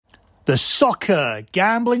The Soccer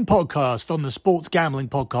Gambling Podcast on the Sports Gambling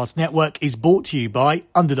Podcast Network is brought to you by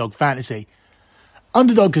Underdog Fantasy.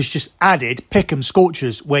 Underdog has just added Pick'em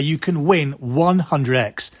Scorchers where you can win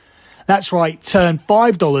 100x. That's right, turn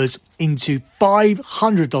 $5 into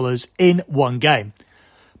 $500 in one game.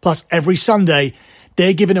 Plus, every Sunday,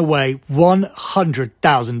 they're giving away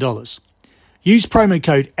 $100,000. Use promo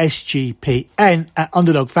code SGPN at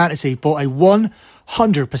Underdog Fantasy for a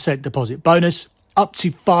 100% deposit bonus up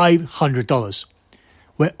to $500.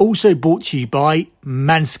 We're also brought to you by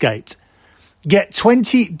Manscaped. Get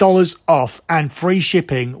 $20 off and free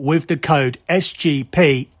shipping with the code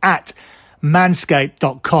SGP at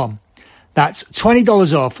manscaped.com. That's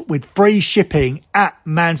 $20 off with free shipping at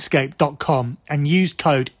manscaped.com and use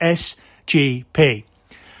code SGP.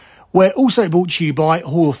 We're also brought to you by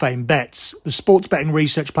Hall of Fame Bets, the sports betting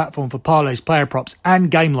research platform for parlays, player props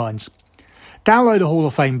and game lines. Download the Hall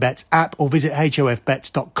of Fame Bets app or visit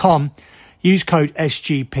hofbets.com. Use code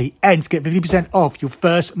SGPN to get 50% off your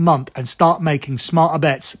first month and start making smarter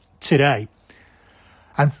bets today.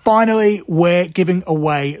 And finally, we're giving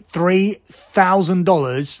away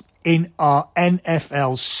 $3,000 in our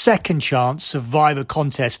NFL Second Chance Survivor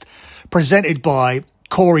contest presented by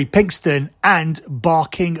Corey Pinkston and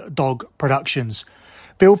Barking Dog Productions.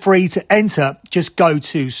 Feel free to enter. Just go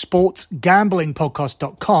to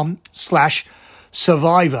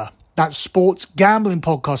sportsgamblingpodcast.com/survivor. That's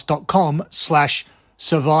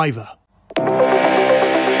sportsgamblingpodcast.com/survivor.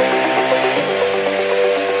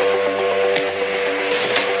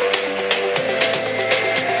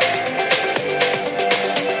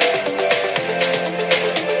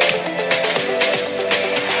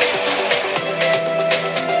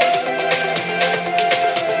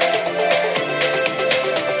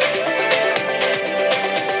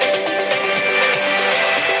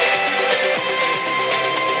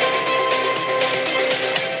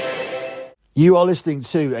 You are listening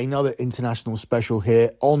to another international special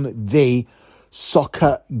here on the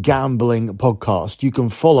Soccer Gambling Podcast. You can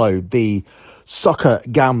follow the Soccer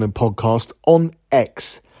Gambling Podcast on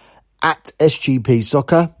X at SGP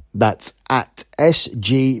Soccer. That's at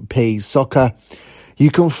SGP Soccer.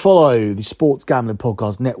 You can follow the Sports Gambling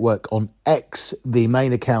Podcast Network on X. The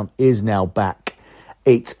main account is now back.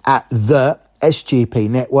 It's at the SGP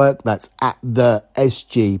Network. That's at the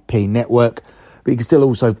SGP Network. But you can still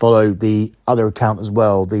also follow the other account as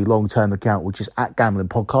well, the long-term account, which is at Gambling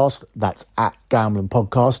Podcast. That's at Gambling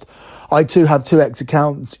Podcast. I too have two X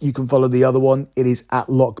accounts. You can follow the other one. It is at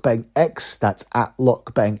LockBangX. That's at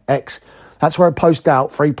LockBangX. That's where I post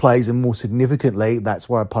out free plays, and more significantly, that's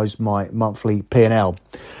where I post my monthly P&L.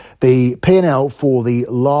 The P&L for the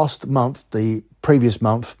last month, the previous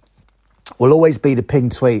month, will always be the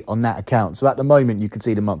pinned tweet on that account. So at the moment, you can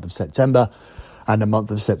see the month of September. And the month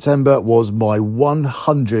of September was my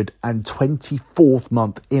 124th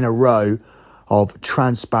month in a row of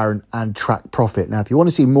transparent and track profit. Now, if you want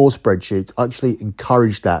to see more spreadsheets, I actually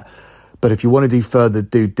encourage that. But if you want to do further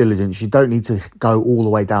due diligence, you don't need to go all the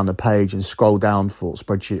way down the page and scroll down for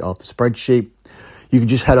spreadsheet after spreadsheet. You can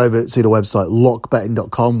just head over to the website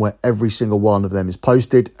lockbetting.com where every single one of them is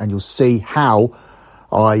posted, and you'll see how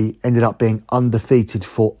I ended up being undefeated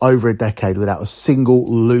for over a decade without a single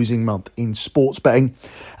losing month in sports betting.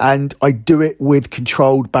 And I do it with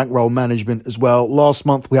controlled bankroll management as well. Last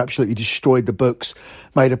month, we absolutely destroyed the books,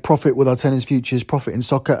 made a profit with our tennis futures, profit in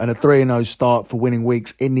soccer, and a 3-0 start for winning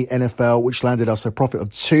weeks in the NFL, which landed us a profit of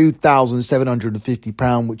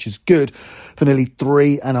 £2,750, which is good for nearly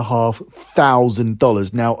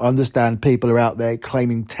 $3,500. Now, I understand people are out there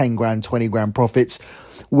claiming 10 grand, 20 grand profits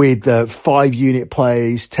with 5-unit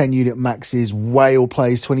plays, 10-unit maxes, whale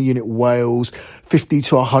plays, 20-unit whales, 50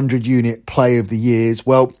 to 100-unit play of the years.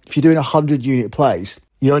 Well, if you're doing 100-unit plays,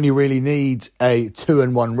 you only really need a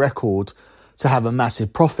 2-1 record to have a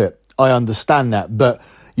massive profit. I understand that, but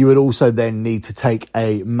you would also then need to take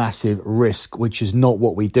a massive risk, which is not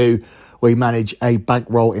what we do. We manage a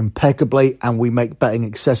bankroll impeccably, and we make betting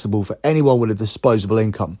accessible for anyone with a disposable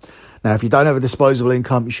income. Now, if you don't have a disposable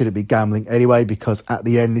income, you shouldn't be gambling anyway, because at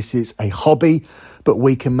the end, this is a hobby, but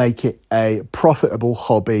we can make it a profitable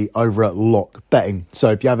hobby over at Lock Betting. So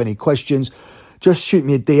if you have any questions, just shoot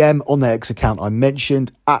me a DM on the X account I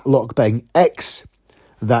mentioned at LockBettingX.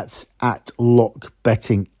 That's at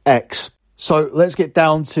LockBettingX. So let's get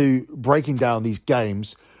down to breaking down these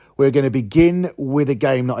games. We're going to begin with a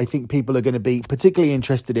game that I think people are going to be particularly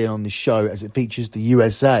interested in on this show, as it features the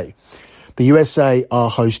USA. The USA are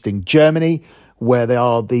hosting Germany, where they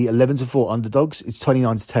are the 11-4 underdogs. It's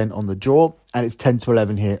 29-10 on the draw, and it's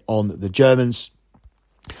 10-11 here on the Germans.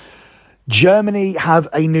 Germany have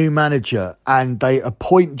a new manager and they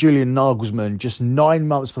appoint Julian Nagelsmann just 9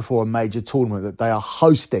 months before a major tournament that they are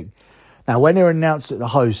hosting. Now, when they're announced at the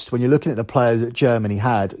host, when you're looking at the players that Germany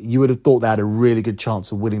had, you would have thought they had a really good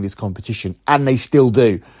chance of winning this competition, and they still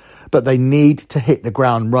do. But they need to hit the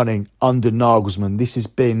ground running under Nagelsmann. This has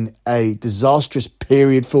been a disastrous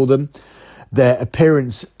period for them. Their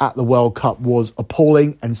appearance at the World Cup was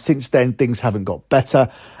appalling, and since then things haven't got better,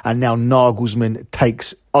 and now Nagelsmann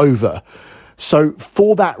takes over. So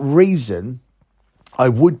for that reason, I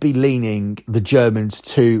would be leaning the Germans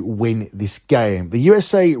to win this game. The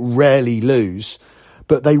USA rarely lose,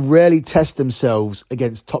 but they rarely test themselves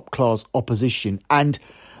against top-class opposition, and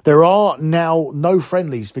there are now no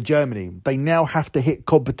friendlies for Germany. They now have to hit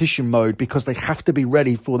competition mode because they have to be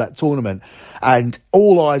ready for that tournament. And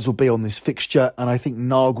all eyes will be on this fixture. And I think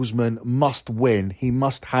Nagelsmann must win. He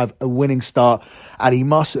must have a winning start and he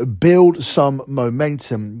must build some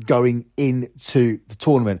momentum going into the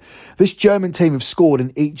tournament. This German team have scored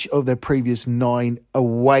in each of their previous 9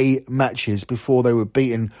 away matches before they were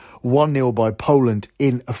beaten 1-0 by Poland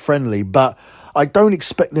in a friendly. But I don't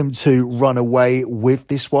expect them to run away with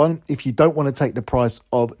this one. If you don't want to take the price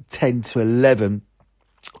of 10 to 11,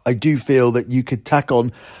 I do feel that you could tack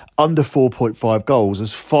on under 4.5 goals,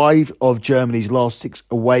 as 5 of Germany's last 6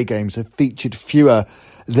 away games have featured fewer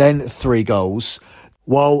than 3 goals.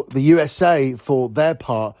 While the USA, for their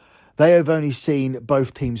part, they have only seen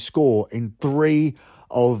both teams score in 3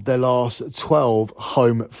 of their last 12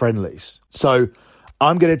 home friendlies. So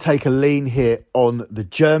I'm going to take a lean here on the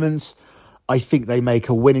Germans. I think they make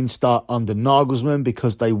a winning start under Nagelsmann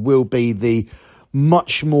because they will be the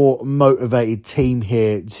much more motivated team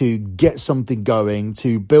here to get something going,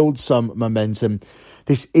 to build some momentum.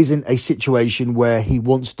 This isn't a situation where he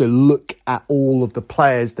wants to look at all of the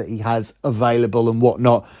players that he has available and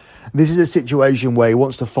whatnot. This is a situation where he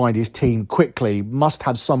wants to find his team quickly, must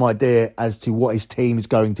have some idea as to what his team is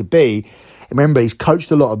going to be. Remember, he's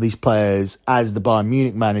coached a lot of these players as the Bayern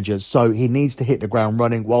Munich manager, so he needs to hit the ground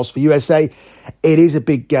running. Whilst for USA, it is a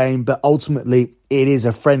big game, but ultimately it is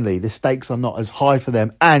a friendly. The stakes are not as high for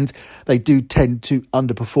them, and they do tend to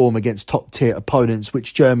underperform against top-tier opponents,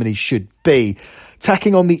 which Germany should be.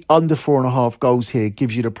 Tacking on the under 4.5 goals here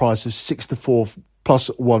gives you the price of 6 to 4 plus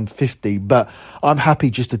 150, but I'm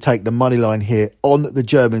happy just to take the money line here on the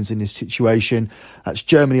Germans in this situation. That's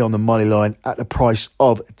Germany on the money line at the price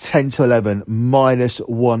of 10 to 11 minus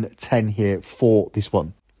 110 here for this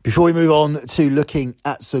one. Before we move on to looking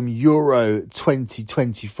at some Euro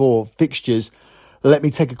 2024 fixtures, let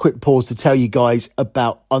me take a quick pause to tell you guys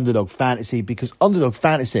about Underdog Fantasy, because Underdog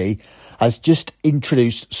Fantasy has just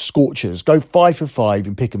introduced Scorchers. Go 5 for 5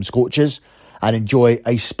 in Pick'em Scorchers and enjoy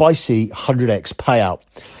a spicy 100x payout.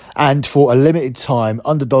 And for a limited time,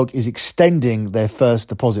 Underdog is extending their first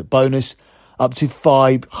deposit bonus up to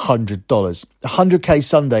 $500. 100k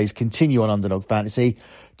Sundays continue on Underdog Fantasy.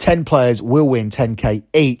 10 players will win 10k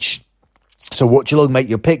each. So watch along, make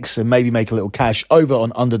your picks, and maybe make a little cash over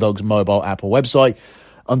on Underdog's mobile app or website,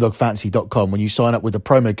 underdogfantasy.com. When you sign up with the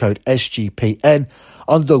promo code SGPN,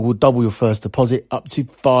 Underdog will double your first deposit up to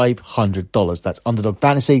 $500. That's Underdog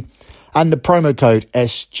Fantasy and the promo code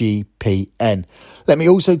SGPN. Let me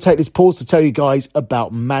also take this pause to tell you guys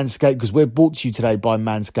about Manscaped, because we're brought to you today by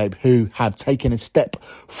Manscaped, who have taken a step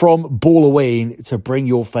from Halloween to bring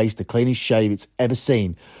your face the cleanest shave it's ever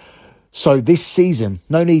seen. So this season,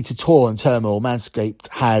 no need to toil and turmoil. Manscaped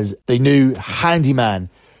has the new Handyman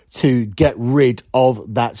to get rid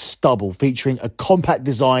of that stubble, featuring a compact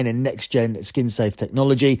design and next-gen skin-safe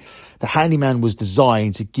technology. The Handyman was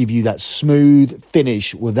designed to give you that smooth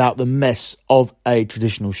finish without the mess of a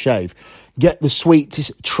traditional shave. Get the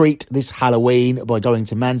sweetest treat this Halloween by going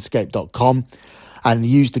to manscaped.com and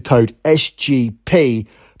use the code SGP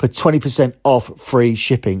for 20% off free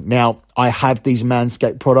shipping. Now, I have these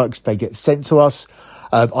Manscaped products. They get sent to us.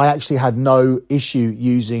 I actually had no issue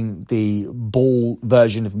using the ball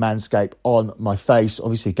version of Manscaped on my face.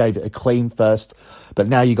 Obviously, gave it a clean first, but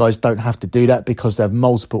now you guys don't have to do that because they have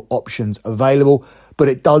multiple options available. But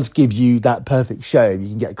it does give you that perfect shave. You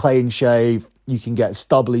can get a clean shave, you can get a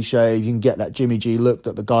stubbly shave, you can get that Jimmy G look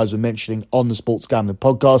that the guys were mentioning on the Sports Gambling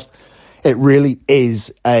podcast. It really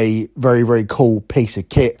is a very, very cool piece of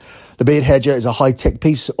kit. The Beard Hedger is a high-tech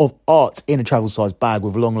piece of art in a travel-sized bag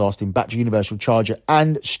with a long-lasting battery universal charger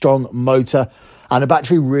and strong motor. And the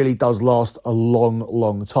battery really does last a long,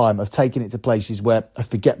 long time. I've taken it to places where I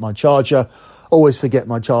forget my charger, always forget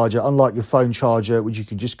my charger. Unlike your phone charger, which you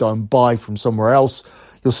can just go and buy from somewhere else,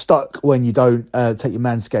 you're stuck when you don't take your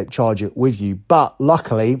Manscaped charger with you. But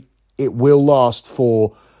luckily, it will last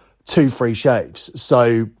for 2 free shaves.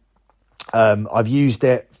 So I've used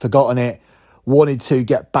it, forgotten it, wanted to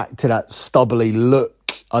get back to that stubbly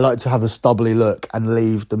look. I like to have a stubbly look and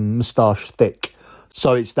leave the moustache thick.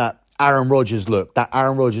 So it's that Aaron Rodgers look, that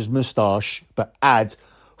Aaron Rodgers moustache, but add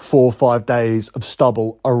 4 or 5 days of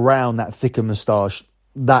stubble around that thicker moustache.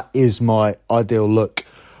 That is my ideal look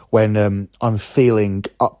when I'm feeling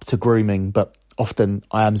up to grooming. But often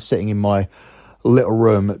I am sitting in my little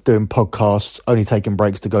room doing podcasts, only taking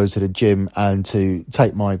breaks to go to the gym and to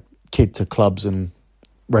take my kid to clubs and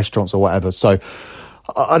restaurants or whatever. So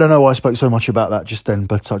I don't know why I spoke so much about that just then,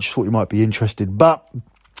 but I just thought you might be interested. But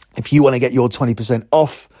if you want to get your 20%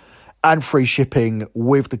 off and free shipping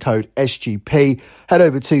with the code SGP, head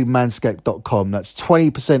over to manscaped.com. That's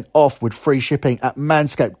 20% off with free shipping at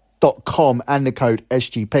manscaped.com and the code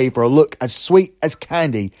SGP for a look as sweet as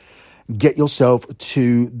candy. Get yourself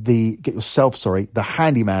the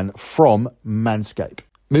handyman from Manscaped.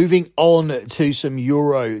 Moving on to some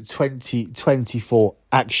Euro 2024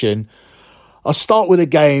 action. I'll start with a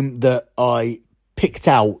game that I picked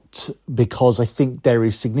out because I think there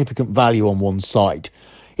is significant value on one side.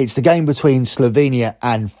 It's the game between Slovenia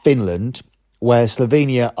and Finland, where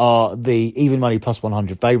Slovenia are the even money plus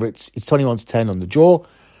 100 favourites. It's 21-10 on the draw,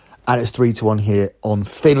 and it's 3-1 here on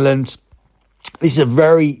Finland. This is a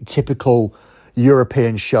very typical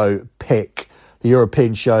European show pick. The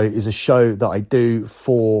European show is a show that I do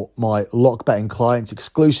for my lock betting clients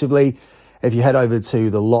exclusively. If you head over to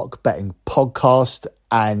the Lock Betting Podcast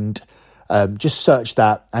and just search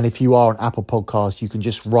that, and if you are on Apple Podcasts, you can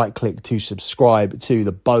just right-click to subscribe to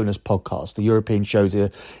the bonus podcast. The European show is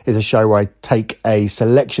a show where I take a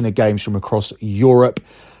selection of games from across Europe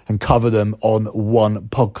and cover them on one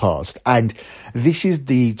podcast. And this is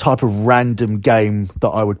the type of random game that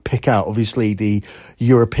I would pick out, obviously the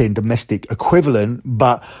European domestic equivalent,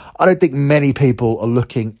 but I don't think many people are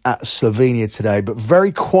looking at Slovenia today. But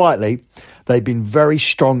very quietly, they've been very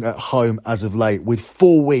strong at home as of late, with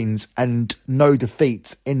 4 wins and no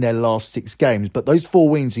defeats in their last 6 games. But those 4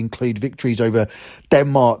 wins include victories over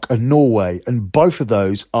Denmark and Norway, and both of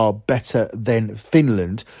those are better than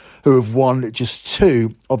Finland, who have won just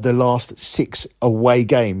 2 of their last 6 away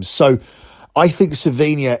games. So I think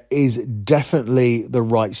Slovenia is definitely the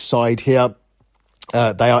right side here.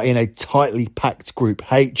 They are in a tightly packed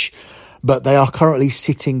Group H, but they are currently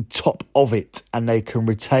sitting top of it, and they can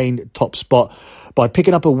retain top spot by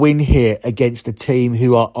picking up a win here against a team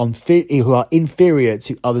who are inferior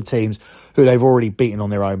to other teams who they've already beaten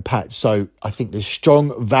on their own patch. So I think there's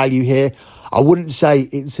strong value here. I wouldn't say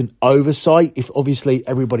it's an oversight. If obviously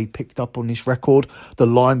everybody picked up on this record, the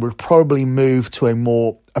line would probably move to a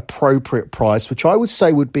more appropriate price, which I would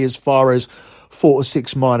say would be as far as 4 to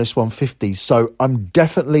 6 minus 150. So I'm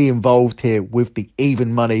definitely involved here with the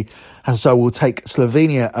even money. And so we'll take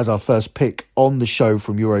Slovenia as our first pick on the show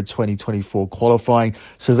from Euro 2024 qualifying.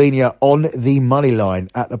 Slovenia on the money line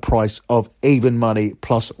at the price of even money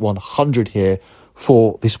plus 100 here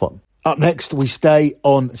for this one. Up next, we stay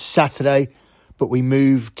on Saturday, but we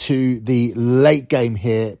move to the late game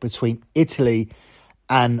here between Italy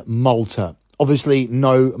and Malta. Obviously,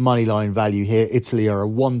 no money line value here. Italy are a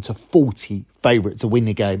 1-40 favourite to win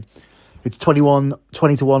the game. It's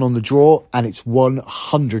 20-1 on the draw, and it's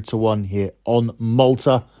 100-1 here on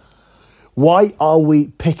Malta. Why are we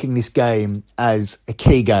picking this game as a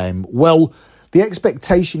key game? Well, the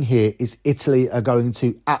expectation here is Italy are going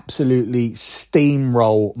to absolutely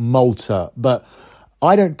steamroll Malta, but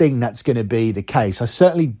I don't think that's going to be the case. I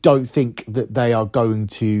certainly don't think that they are going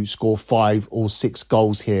to score 5 or 6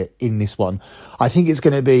 goals here in this one. I think it's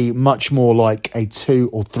going to be much more like a 2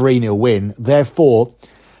 or 3-0 win. Therefore,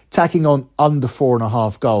 tacking on under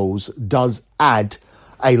 4.5 goals does add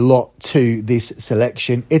a lot to this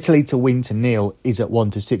selection. Italy to win to nil is at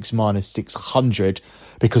 1-6 minus 600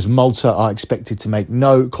 because Malta are expected to make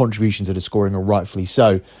no contribution to the scoring, and rightfully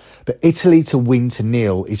so. But Italy to win to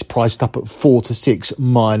nil is priced up at 4-6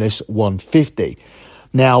 minus 150.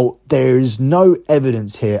 Now, there is no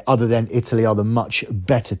evidence here other than Italy are the much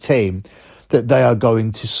better team that they are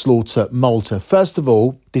going to slaughter Malta. First of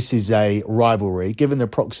all, this is a rivalry. Given the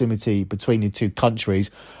proximity between the two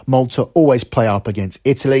countries, Malta always play up against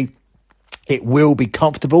Italy. It will be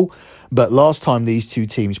comfortable, but last time these two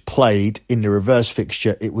teams played in the reverse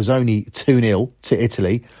fixture, it was only 2-0 to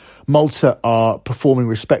Italy. Malta are performing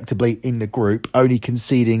respectably in the group, only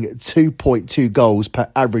conceding 2.2 goals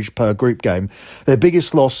per average per group game. Their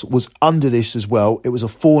biggest loss was under this as well. It was a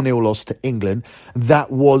 4-0 loss to England.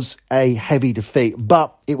 That was a heavy defeat,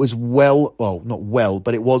 but it was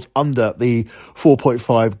but it was under the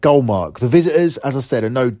 4.5 goal mark. The visitors, as I said, are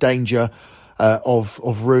no danger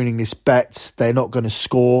of ruining this bet. They're not going to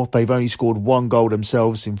score. They've only scored 1 goal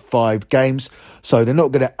themselves in 5 games, so they're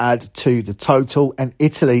not going to add to the total, and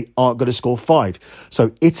Italy aren't going to score 5.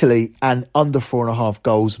 So Italy and under 4.5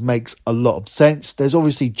 goals makes a lot of sense. There's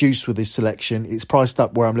obviously juice with this selection. It's priced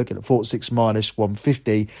up where I'm looking at 46 minus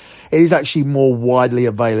 150. It is actually more widely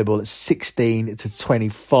available at 16 to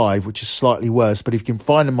 25, which is slightly worse, but if you can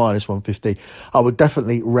find a minus 150, I would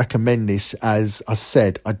definitely recommend this. As I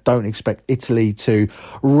said, I don't expect Italy to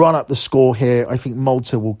run up the score here. I think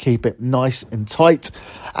Malta will keep it nice and tight,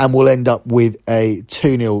 and we'll end up with a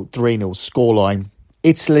 2-0, 3-0 scoreline.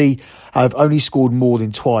 Italy have only scored more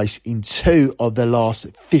than twice in 2 of their last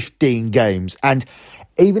 15 games, and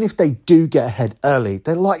even if they do get ahead early,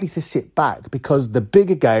 they're likely to sit back because the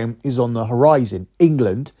bigger game is on the horizon,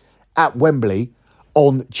 England at Wembley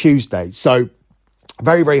on Tuesday. So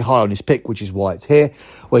very, very high on this pick, which is why it's here.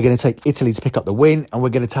 We're going to take Italy to pick up the win, and we're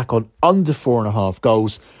going to tack on under 4.5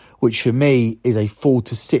 goals, which for me is a 4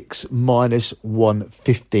 to 6 minus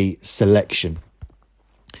 150 selection.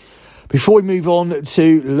 Before we move on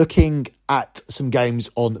to looking at some games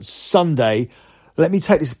on Sunday, let me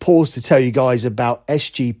take this pause to tell you guys about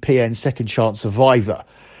SGPN Second Chance Survivor.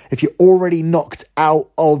 If you're already knocked out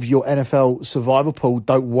of your NFL Survivor pool,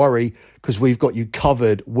 don't worry, because we've got you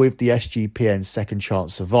covered with the SGPN Second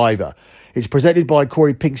Chance Survivor. It's presented by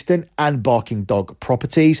Corey Pinkston and Barking Dog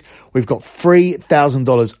Properties. We've got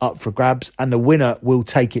 $3,000 up for grabs, and the winner will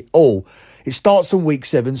take it all. It starts on week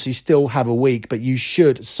 7, so you still have a week, but you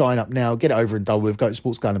should sign up now. Get it over and done with. Go to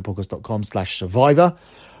sportsgamblingpodcast.com/survivor.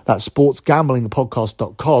 That's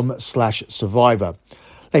sportsgamblingpodcast.com/survivor.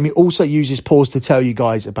 Let me also use this pause to tell you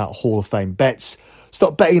guys about Hall of Fame bets.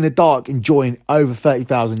 Stop betting in the dark and join over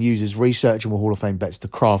 30,000 users researching with Hall of Fame bets to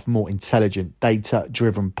craft more intelligent,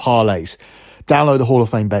 data-driven parlays. Download the Hall of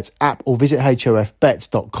Fame Bets app or visit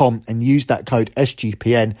hofbets.com and use that code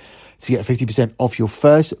SGPN to get 50% off your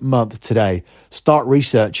first month today. Start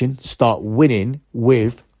researching, start winning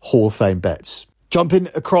with Hall of Fame Bets. Jumping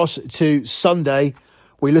across to Sunday,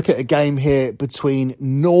 we look at a game here between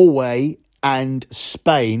Norway and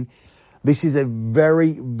Spain. This is a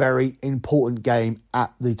very, very important game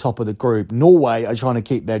at the top of the group. Norway are trying to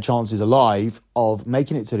keep their chances alive of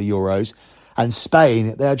making it to the Euros, and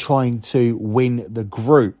Spain, they're trying to win the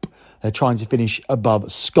group. They're trying to finish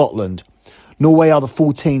above Scotland. Norway are the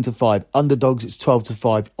 14 to 5 underdogs. It's 12 to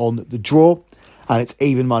 5 on the draw, and it's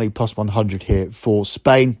even money plus 100 here for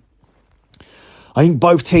Spain. I think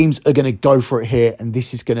both teams are going to go for it here, and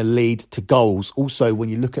this is going to lead to goals. Also, when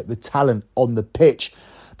you look at the talent on the pitch,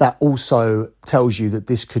 that also tells you that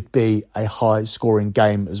this could be a high-scoring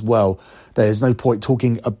game as well. There's no point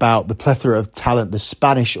talking about the plethora of talent the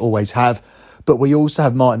Spanish always have, but we also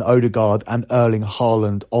have Martin Odegaard and Erling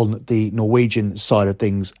Haaland on the Norwegian side of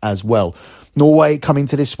things as well. Norway coming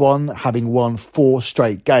to this one having won 4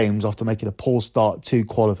 straight games after making a poor start to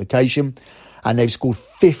qualification, and they've scored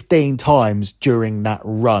 15 times during that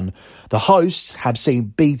run. The hosts have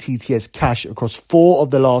seen BTTS cash across 4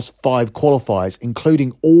 of the last 5 qualifiers,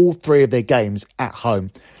 including all 3 of their games at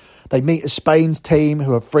home. They meet a Spain's team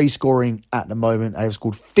who are free scoring at the moment. They have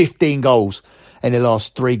scored 15 goals in their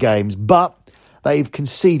last 3 games, but they've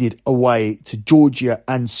conceded away to Georgia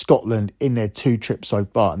and Scotland in their 2 trips so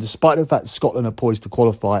far. And despite the fact Scotland are poised to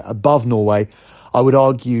qualify above Norway, I would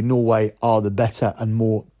argue Norway are the better and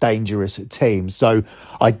more dangerous team. So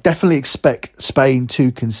I definitely expect Spain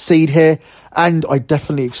to concede here, and I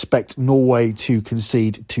definitely expect Norway to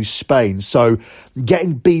concede to Spain. So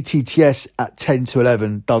getting BTTS at 10 to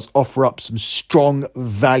 11 does offer up some strong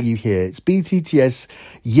value here. It's BTTS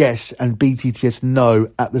yes and BTTS no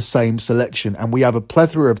at the same selection, and we have a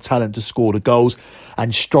plethora of talent to score the goals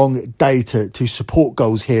and strong data to support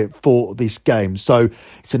goals here for this game. So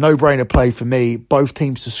it's a no-brainer play for me. Both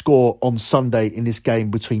teams to score on Sunday in this game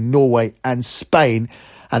between Norway and Spain,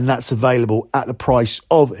 and that's available at the price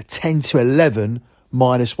of 10 to 11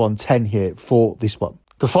 minus 110 here for this one.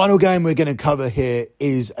 The final game we're going to cover here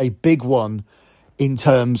is a big one in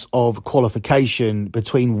terms of qualification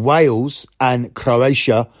between Wales and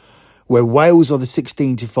Croatia, where Wales are the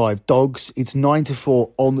 16 to 5 dogs. It's 9 to 4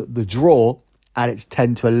 on the draw, and it's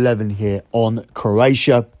 10 to 11 here on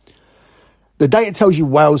Croatia. The data tells you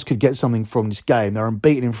Wales could get something from this game. They're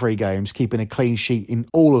unbeaten in 3 games, keeping a clean sheet in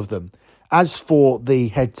all of them. As for the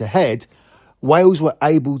head-to-head, Wales were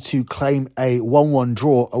able to claim a 1-1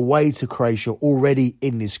 draw away to Croatia already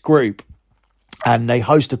in this group. And they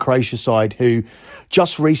host a Croatia side who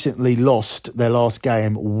just recently lost their last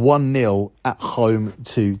game 1-0 at home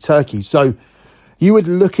to Turkey. So you would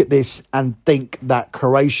look at this and think that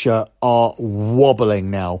Croatia are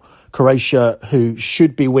wobbling now. Croatia, who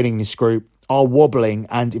should be winning this group, are wobbling,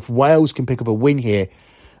 and if Wales can pick up a win here,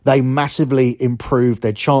 they massively improve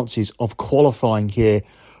their chances of qualifying here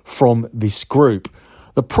from this group.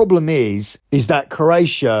 The problem is that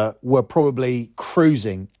Croatia were probably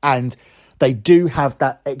cruising, and they do have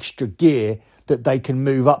that extra gear that they can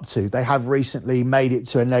move up to. They have recently made it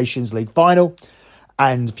to a Nations League final,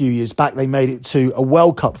 and a few years back they made it to a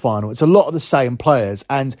World Cup final. It's a lot of the same players,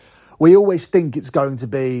 and we always think it's going to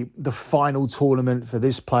be the final tournament for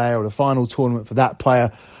this player or the final tournament for that player.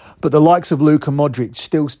 But the likes of Luka Modric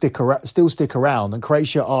still stick around, and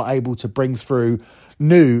Croatia are able to bring through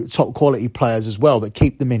new top quality players as well that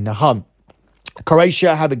keep them in the hunt.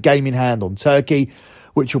 Croatia have a game in hand on Turkey,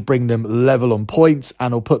 which will bring them level on points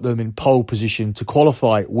and will put them in pole position to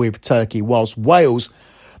qualify with Turkey, whilst Wales,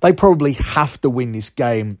 they probably have to win this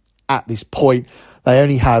game at this point. They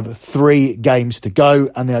only have 3 games to go,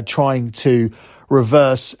 and they are trying to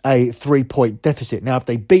reverse a 3-point deficit. Now, if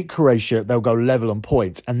they beat Croatia, they'll go level on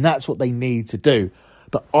points, and that's what they need to do.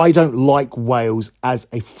 But I don't like Wales as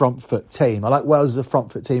a front foot team. I like Wales as a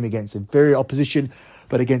front foot team against inferior opposition,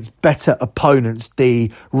 but against better opponents,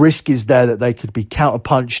 the risk is there that they could be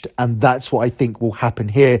counterpunched, and that's what I think will happen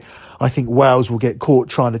here. I think Wales will get caught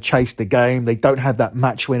trying to chase the game. They don't have that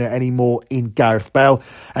match winner anymore in Gareth Bale,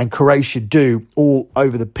 and Croatia do all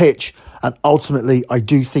over the pitch. And ultimately, I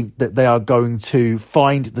do think that they are going to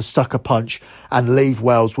find the sucker punch and leave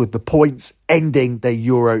Wales with the points, ending their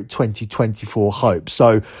Euro 2024 hopes.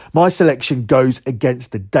 So my selection goes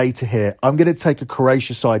against the data here. I'm going to take a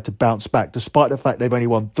Croatia side to bounce back, despite the fact they've only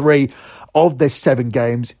won 3 of their 7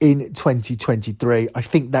 games in 2023. I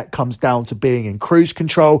think that comes down to being in cruise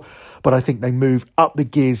control, but I think they move up the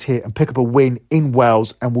gears here and pick up a win in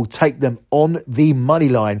Wales, and will take them on the money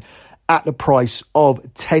line at the price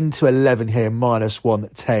of 10 to 11 here, minus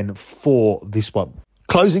 110 for this one.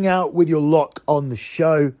 Closing out with your lock on the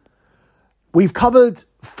show, we've covered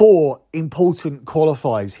 4 important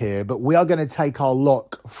qualifiers here, but we are going to take our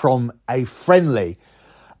lock from a friendly.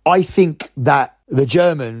 I think that the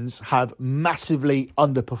Germans have massively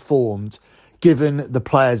underperformed given the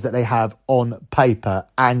players that they have on paper.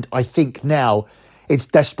 And I think now it's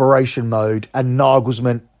desperation mode, and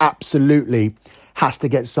Nagelsmann absolutely has to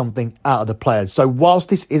get something out of the players. So whilst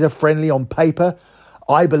this is a friendly on paper,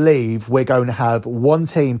 I believe we're going to have one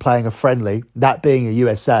team playing a friendly, that being a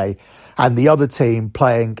USA, and the other team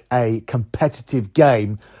playing a competitive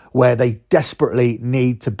game where they desperately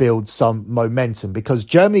need to build some momentum, because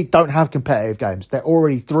Germany don't have competitive games. They're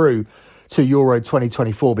already through to Euro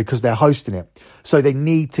 2024 because they're hosting it. So they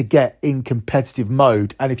need to get in competitive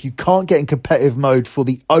mode. And if you can't get in competitive mode for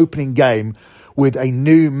the opening game with a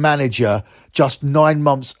new manager just 9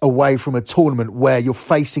 months away from a tournament where you're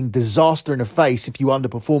facing disaster in the face if you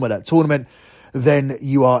underperform at that tournament, then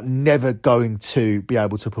you are never going to be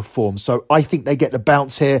able to perform. So I think they get the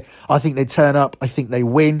bounce here. I think they turn up. I think they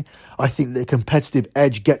win. I think the competitive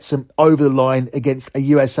edge gets them over the line against a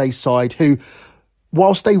USA side who,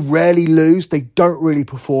 whilst they rarely lose, they don't really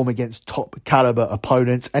perform against top caliber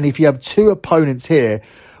opponents. And if you have 2 opponents here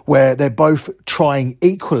where they're both trying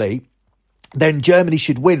equally, then Germany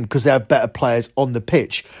should win because they have better players on the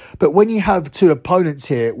pitch. But when you have 2 opponents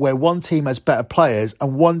here where one team has better players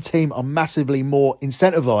and one team are massively more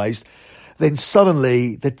incentivized, then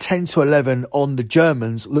suddenly the 10 to 11 on the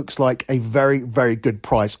Germans looks like a very, very good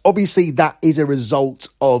price. Obviously, that is a result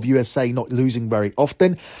of USA not losing very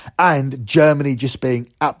often and Germany just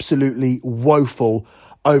being absolutely woeful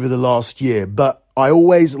over the last year. But I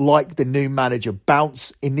always like the new manager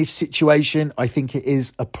bounce in this situation. I think it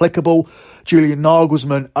is applicable. Julian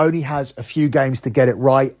Nagelsmann only has a few games to get it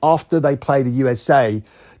right. After they play the USA,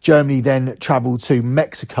 Germany then travel to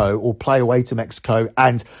Mexico or play away to Mexico.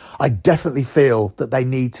 And I definitely feel that they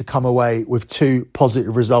need to come away with 2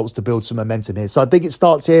 positive results to build some momentum here. So I think it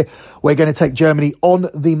starts here. We're going to take Germany on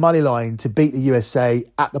the money line to beat the USA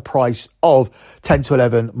at the price of 10 to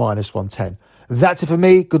 11 minus 110. That's it for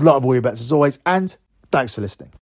me. Good luck with all your bets as always, and thanks for listening.